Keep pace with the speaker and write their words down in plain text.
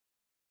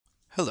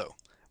Hello,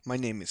 my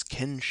name is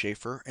Ken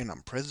Schafer, and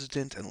I'm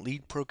President and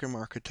Lead Program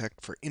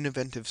Architect for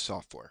Innoventive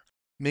Software,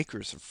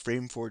 makers of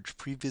FrameForge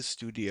Previs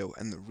Studio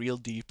and the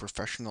RealD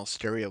Professional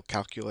Stereo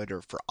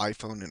Calculator for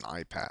iPhone and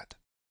iPad.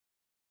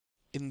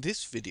 In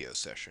this video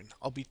session,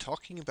 I'll be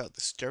talking about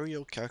the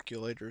Stereo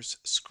Calculator's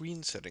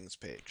Screen Settings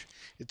page,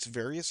 its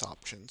various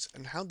options,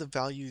 and how the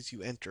values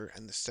you enter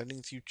and the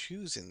settings you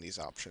choose in these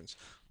options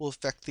will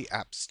affect the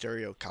app's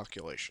stereo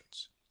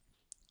calculations.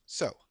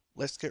 So,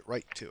 let's get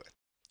right to it.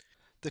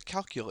 The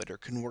calculator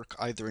can work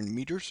either in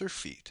meters or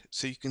feet,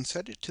 so you can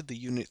set it to the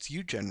units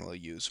you generally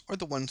use or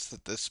the ones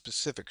that the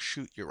specific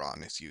chute you're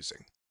on is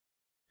using.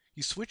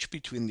 You switch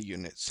between the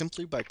units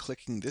simply by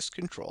clicking this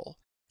control,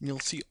 and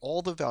you'll see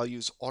all the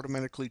values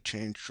automatically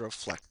change to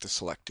reflect the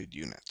selected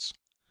units.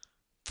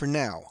 For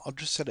now, I'll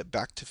just set it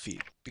back to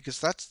feet, because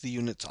that's the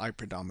units I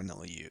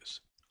predominantly use.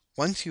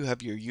 Once you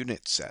have your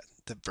units set,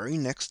 the very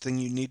next thing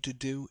you need to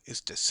do is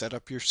to set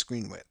up your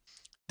screen width.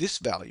 This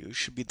value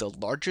should be the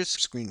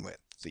largest screen width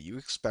that you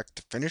expect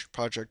the finished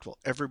project will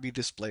ever be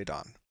displayed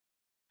on.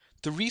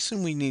 The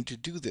reason we need to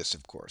do this,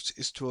 of course,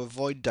 is to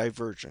avoid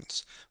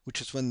divergence, which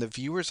is when the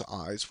viewer's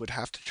eyes would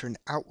have to turn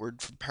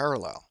outward for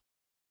parallel.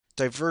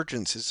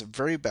 Divergence is a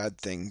very bad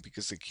thing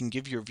because it can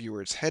give your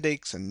viewers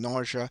headaches and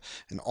nausea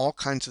and all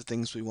kinds of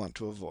things we want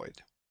to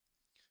avoid.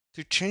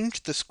 To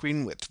change the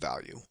screen width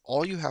value,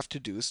 all you have to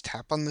do is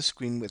tap on the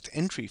screen width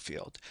entry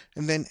field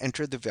and then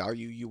enter the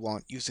value you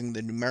want using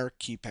the numeric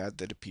keypad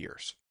that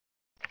appears.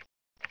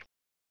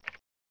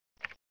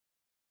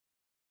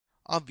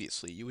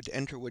 Obviously, you would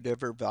enter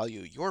whatever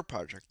value your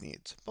project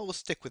needs, but we'll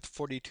stick with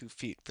 42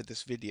 feet for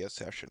this video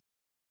session.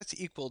 That's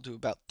equal to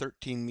about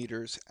 13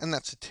 meters, and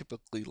that's a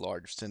typically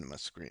large cinema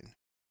screen.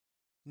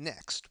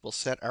 Next, we'll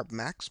set our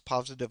max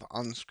positive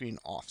on-screen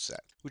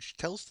offset, which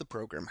tells the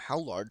program how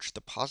large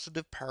the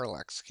positive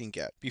parallax can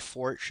get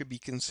before it should be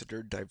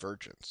considered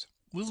divergence.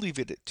 We'll leave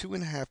it at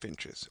 2.5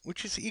 inches,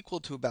 which is equal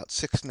to about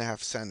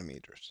 6.5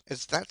 centimeters,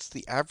 as that's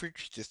the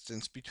average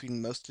distance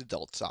between most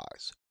adults'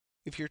 eyes.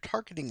 If you're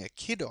targeting a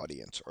kid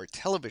audience or a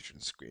television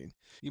screen,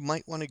 you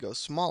might want to go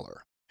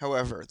smaller.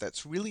 However,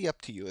 that's really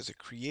up to you as a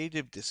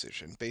creative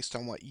decision based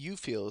on what you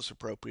feel is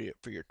appropriate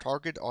for your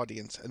target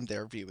audience and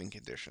their viewing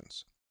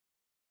conditions.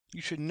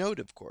 You should note,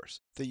 of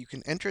course, that you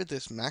can enter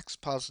this max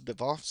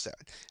positive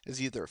offset as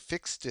either a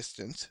fixed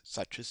distance,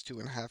 such as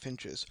 2.5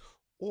 inches,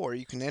 or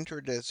you can enter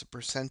it as a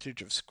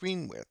percentage of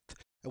screen width,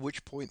 at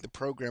which point the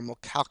program will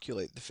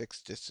calculate the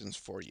fixed distance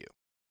for you.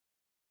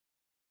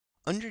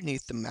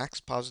 Underneath the max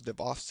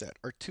positive offset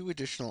are two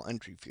additional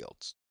entry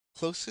fields,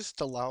 closest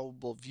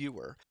allowable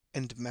viewer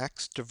and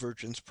max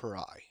divergence per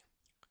eye.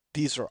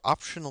 These are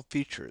optional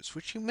features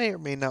which you may or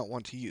may not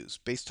want to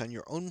use based on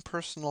your own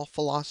personal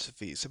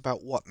philosophies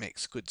about what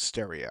makes good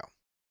stereo.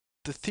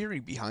 The theory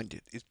behind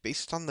it is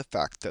based on the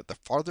fact that the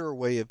farther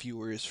away a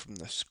viewer is from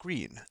the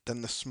screen,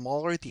 then the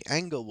smaller the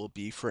angle will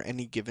be for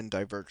any given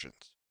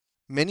divergence.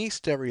 Many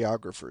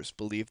stereographers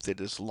believe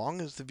that as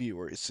long as the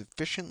viewer is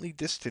sufficiently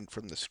distant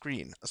from the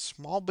screen, a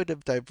small bit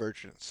of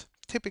divergence,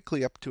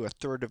 typically up to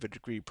 1/3 of a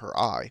degree per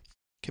eye,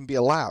 can be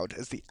allowed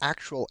as the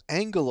actual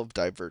angle of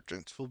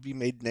divergence will be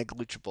made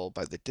negligible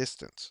by the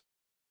distance.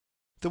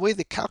 The way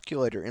the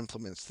calculator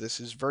implements this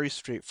is very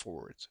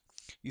straightforward.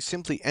 You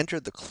simply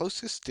enter the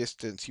closest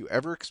distance you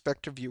ever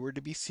expect a viewer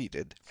to be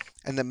seated,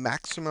 and the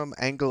maximum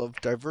angle of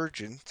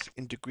divergence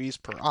in degrees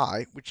per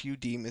eye which you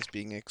deem as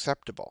being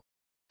acceptable.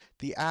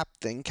 The app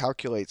then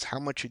calculates how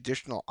much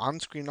additional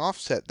on-screen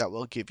offset that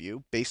will give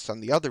you based on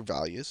the other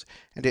values,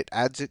 and it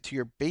adds it to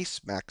your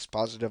base max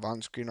positive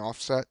on-screen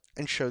offset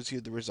and shows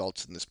you the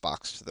results in this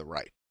box to the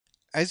right.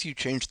 As you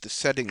change the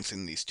settings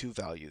in these two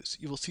values,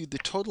 you will see the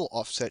total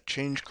offset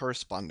change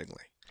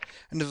correspondingly.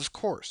 And of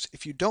course,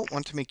 if you don't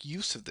want to make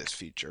use of this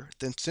feature,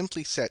 then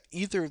simply set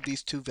either of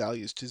these two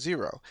values to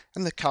 0,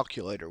 and the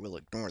calculator will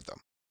ignore them.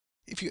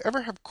 If you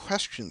ever have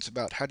questions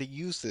about how to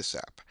use this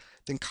app,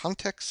 then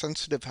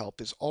context-sensitive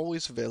help is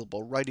always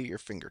available right at your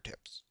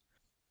fingertips.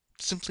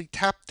 Simply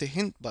tap the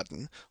Hint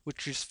button,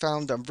 which is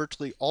found on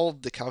virtually all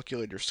of the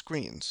calculator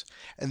screens,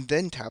 and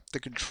then tap the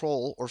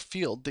control or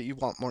field that you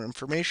want more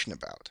information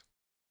about.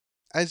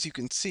 As you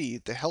can see,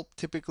 the help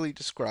typically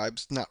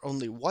describes not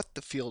only what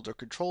the field or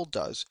control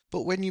does,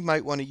 but when you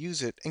might want to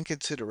use it and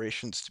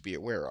considerations to be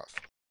aware of.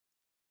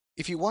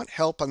 If you want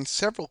help on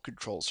several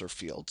controls or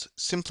fields,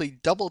 simply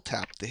double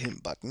tap the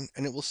Hint button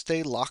and it will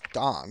stay locked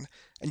on,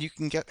 and you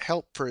can get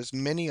help for as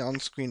many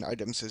on-screen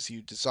items as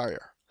you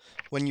desire.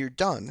 When you're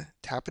done,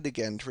 tap it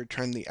again to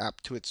return the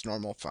app to its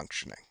normal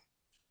functioning.